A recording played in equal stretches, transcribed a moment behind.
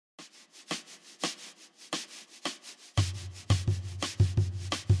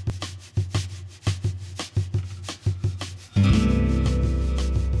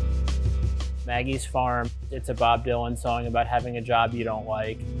Maggie's Farm. It's a Bob Dylan song about having a job you don't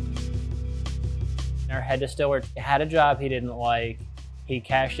like. Our head distiller had a job he didn't like. He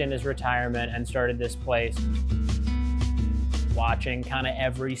cashed in his retirement and started this place. Watching kind of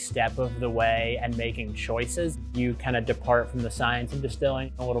every step of the way and making choices, you kind of depart from the science of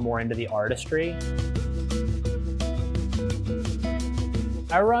distilling a little more into the artistry.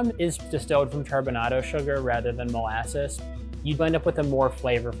 Our rum is distilled from carbonado sugar rather than molasses. You end up with a more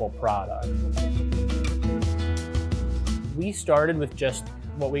flavorful product. We started with just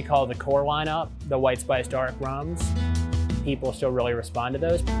what we call the core lineup, the white spice dark rums. People still really respond to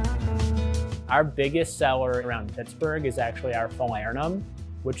those. Our biggest seller around Pittsburgh is actually our falernum,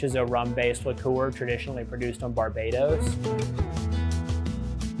 which is a rum-based liqueur traditionally produced on Barbados.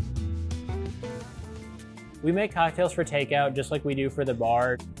 We make cocktails for takeout just like we do for the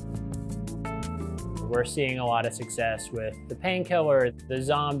bar. We're seeing a lot of success with the painkiller, the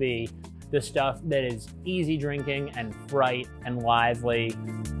zombie, the stuff that is easy drinking and bright and lively.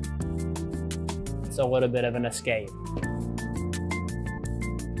 It's a little bit of an escape.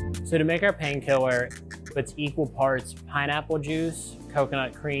 So to make our painkiller, it's equal parts pineapple juice,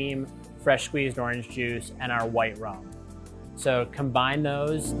 coconut cream, fresh squeezed orange juice, and our white rum. So combine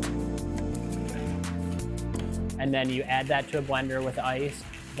those, and then you add that to a blender with ice,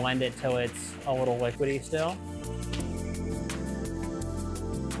 blend it till it's a little liquidy still.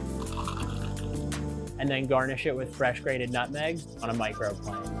 And then garnish it with fresh grated nutmeg on a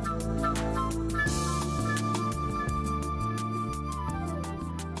microplane.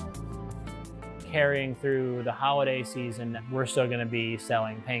 Carrying through the holiday season, we're still going to be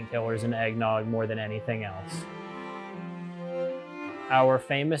selling painkillers and eggnog more than anything else. Our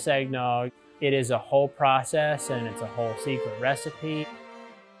famous eggnog, it is a whole process and it's a whole secret recipe.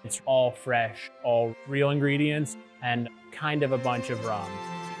 It's all fresh, all real ingredients, and kind of a bunch of rum.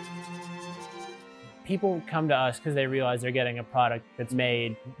 People come to us because they realize they're getting a product that's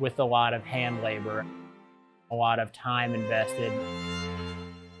made with a lot of hand labor, a lot of time invested,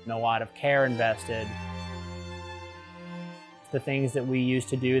 and a lot of care invested. The things that we used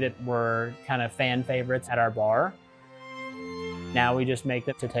to do that were kind of fan favorites at our bar, now we just make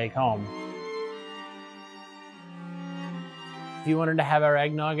them to take home. If you wanted to have our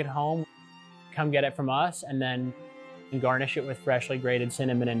eggnog at home, come get it from us and then garnish it with freshly grated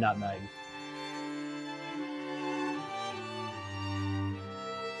cinnamon and nutmeg.